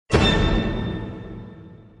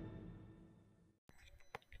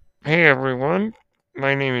Hey everyone,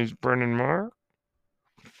 my name is Brennan Marr.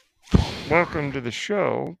 Welcome to the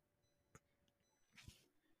show.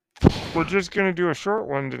 We're just going to do a short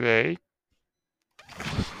one today.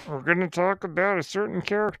 We're going to talk about a certain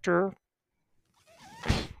character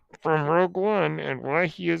from Rogue One and why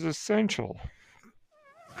he is essential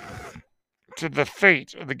to the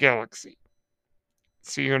fate of the galaxy.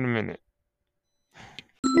 See you in a minute.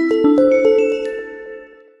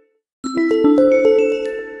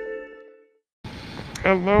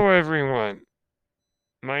 Hello everyone,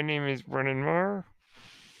 my name is Brennan Marr.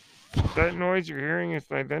 That noise you're hearing is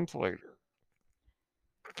my ventilator.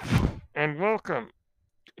 And welcome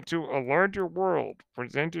to A Larger World,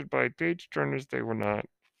 presented by Page Turners They Were Not,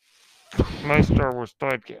 my Star Wars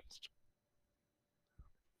podcast.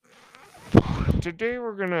 Today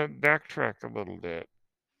we're going to backtrack a little bit.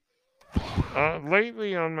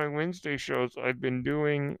 Lately on my Wednesday shows, I've been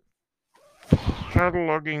doing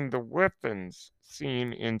cataloging the weapons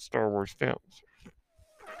seen in Star Wars films.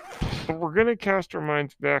 But we're going to cast our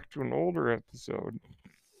minds back to an older episode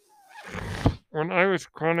when I was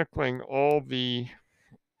chronicling all the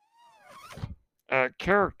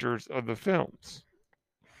characters of the films.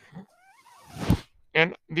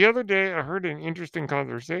 And the other day, I heard an interesting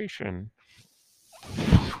conversation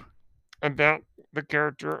about the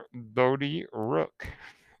character Bodhi Rook,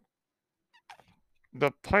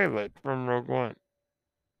 the pilot from Rogue One.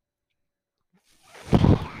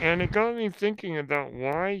 And it got me thinking about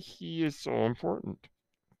why he is so important.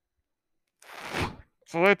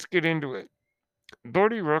 So let's get into it.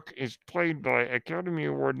 Bodhi Rook is played by Academy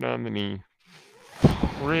Award nominee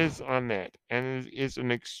Riz Ahmed and is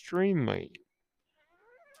an extremely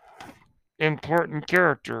important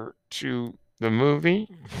character to the movie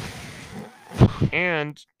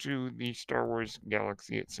and to the Star Wars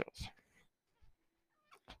galaxy itself.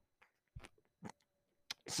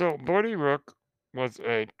 So Bodhi Rook was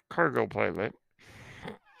a cargo pilot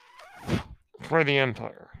for the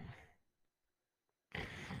Empire.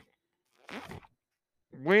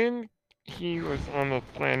 When he was on the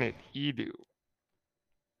planet Edu,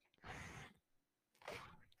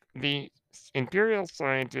 the Imperial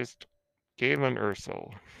scientist Galen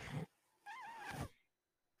Erso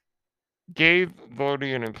gave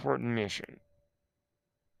Bodhi an important mission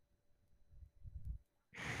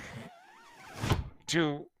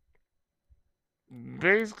to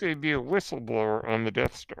basically be a whistleblower on the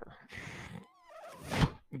Death Star.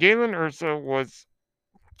 Galen Erso was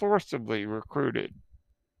forcibly recruited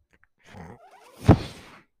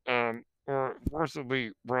or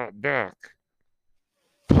forcibly brought back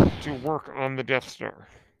to work on the Death Star.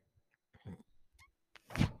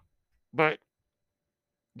 But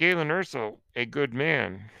Galen Erso, a good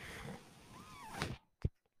man,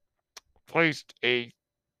 placed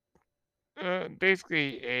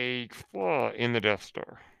basically a flaw in the Death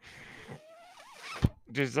Star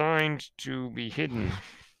designed to be hidden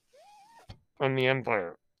from the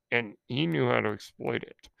Empire, and he knew how to exploit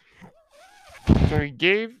it. So he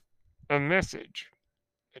gave a message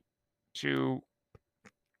to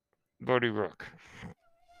Bodhi Rook,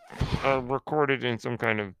 recorded in some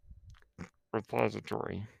kind of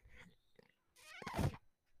repository,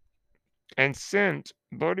 and sent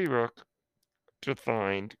Bodhi Rook to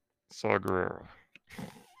find Saw Gerrera.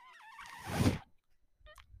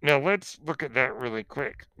 Now let's look at that really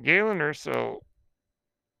quick. Galen Erso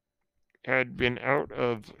had been out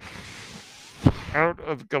of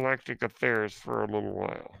galactic affairs for a little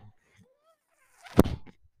while.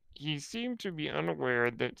 He seemed to be unaware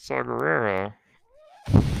that Saw Gerrera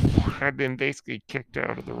had been basically kicked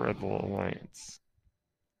out of the Rebel Alliance.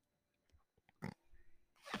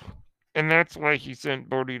 And that's why he sent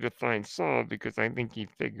Bodhi to find Saw, because I think he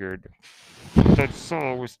figured that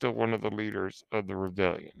Saw was still one of the leaders of the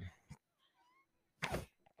rebellion.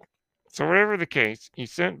 So whatever the case, he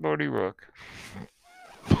sent Bodhi Rook.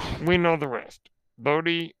 We know the rest.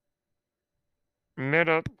 Bodhi met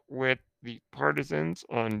up with the partisans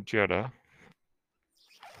on Jedha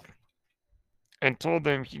and told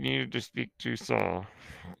them he needed to speak to Saw.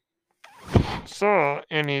 Saw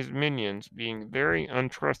and his minions being very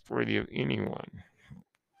untrustworthy of anyone.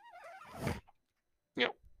 You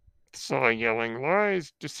know, Saw yelling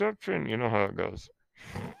lies, deception, you know how it goes.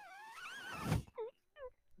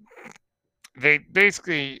 They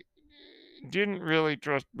basically didn't really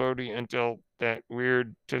trust Bodhi until that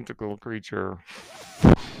weird tentacle creature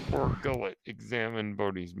or gullet examined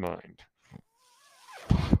Bodhi's mind.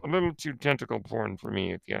 A little too tentacle porn for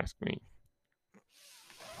me, if you ask me.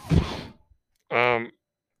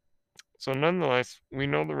 So nonetheless, we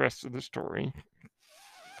know the rest of the story.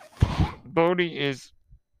 Bodhi is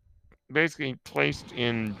basically placed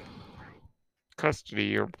in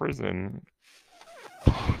custody or prison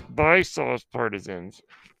by Saw's partisans.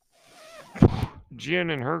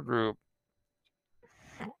 Jyn and her group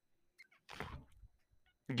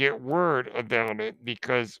get word about it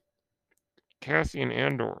because Cassian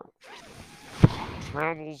Andor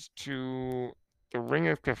travels to the Ring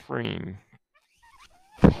of Kafrene,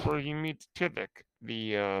 where he meets Tivik,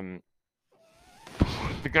 the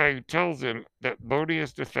guy who tells him that Bodhi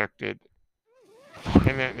has defected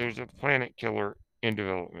and that there's a planet killer in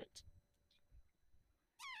development.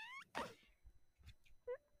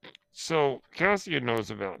 So Cassian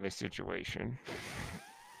knows about this situation.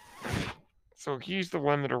 So he's the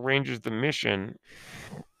one that arranges the mission,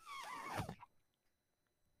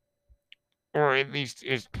 or at least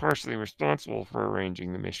is partially responsible for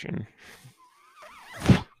arranging the mission,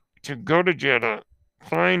 to go to Jedha,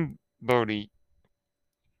 find Bodhi,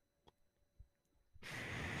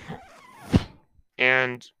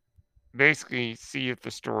 and basically see if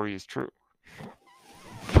the story is true.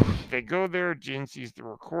 They go there, Jyn sees the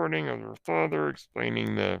recording of her father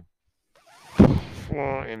explaining the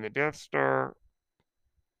flaw in the Death Star.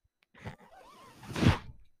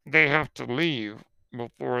 They have to leave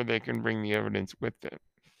before they can bring the evidence with them.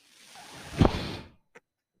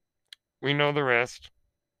 We know the rest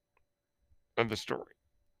of the story.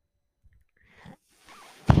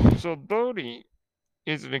 So Bodhi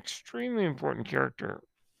is an extremely important character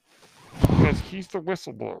because he's the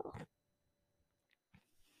whistleblower.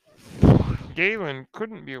 Galen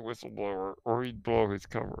couldn't be a whistleblower or he'd blow his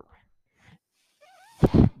cover.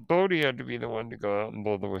 Bodhi had to be the one to go out and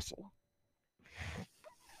blow the whistle.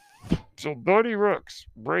 So Bodhi Rook's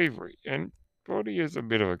bravery, and Bodhi is a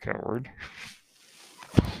bit of a coward,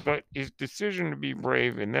 but his decision to be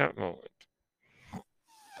brave in that moment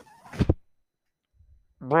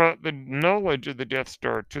brought the knowledge of the Death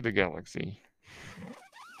Star to the galaxy.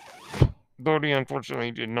 Bodhi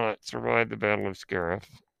unfortunately did not survive the Battle of Scarif,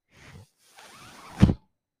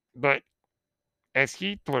 but as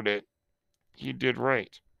he put it, he did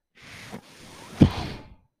right.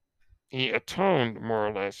 He atoned, more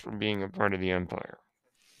or less, for being a part of the Empire.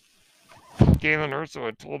 Galen Erso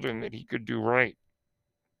had told him that he could do right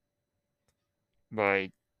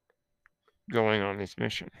by going on this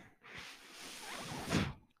mission.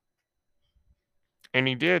 And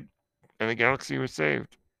he did, and the galaxy was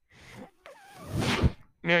saved.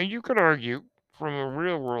 Now, you could argue, from a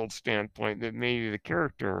real-world standpoint, that maybe the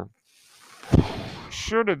character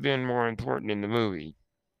should have been more important in the movie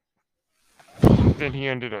than he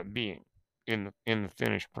ended up being in the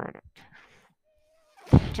finished product.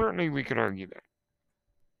 Certainly, we could argue that.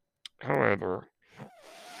 However,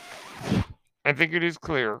 I think it is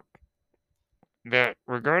clear that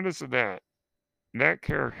regardless of that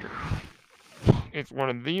character is one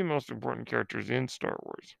of the most important characters in Star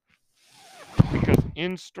Wars. Because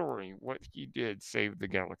in story, what he did saved the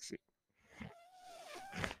galaxy.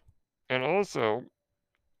 And also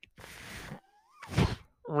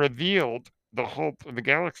revealed the hope of the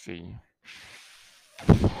galaxy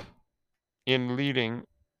in leading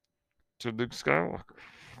to Luke Skywalker.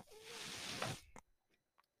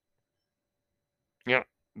 Yeah,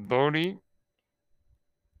 Bodhi,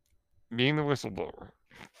 being the whistleblower,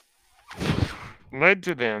 led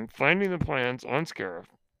to them finding the plans on Scarif,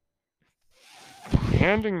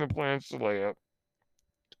 handing the plans to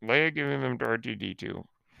Leia giving them to R2-D2,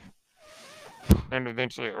 and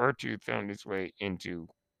eventually R2 found his way into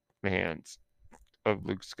the hands of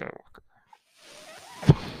Luke Skywalker,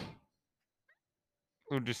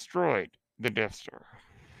 who destroyed the Death Star.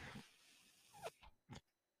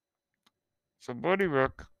 So Bodhi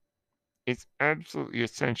Rook is absolutely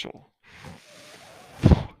essential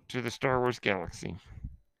to the Star Wars galaxy,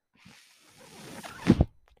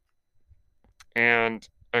 and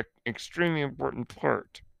an extremely important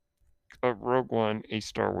part of Rogue One, a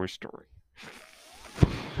Star Wars story.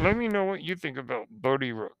 Let me know what you think about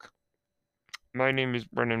Bodhi Rook. My name is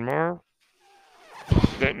Brennan Marr.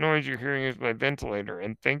 That noise you're hearing is my ventilator,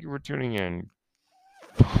 and thank you for tuning in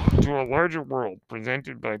to A Larger World,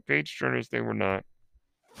 presented by Page Turners They Were Not,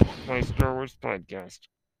 my Star Wars podcast.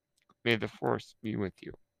 May the Force be with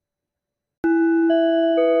you.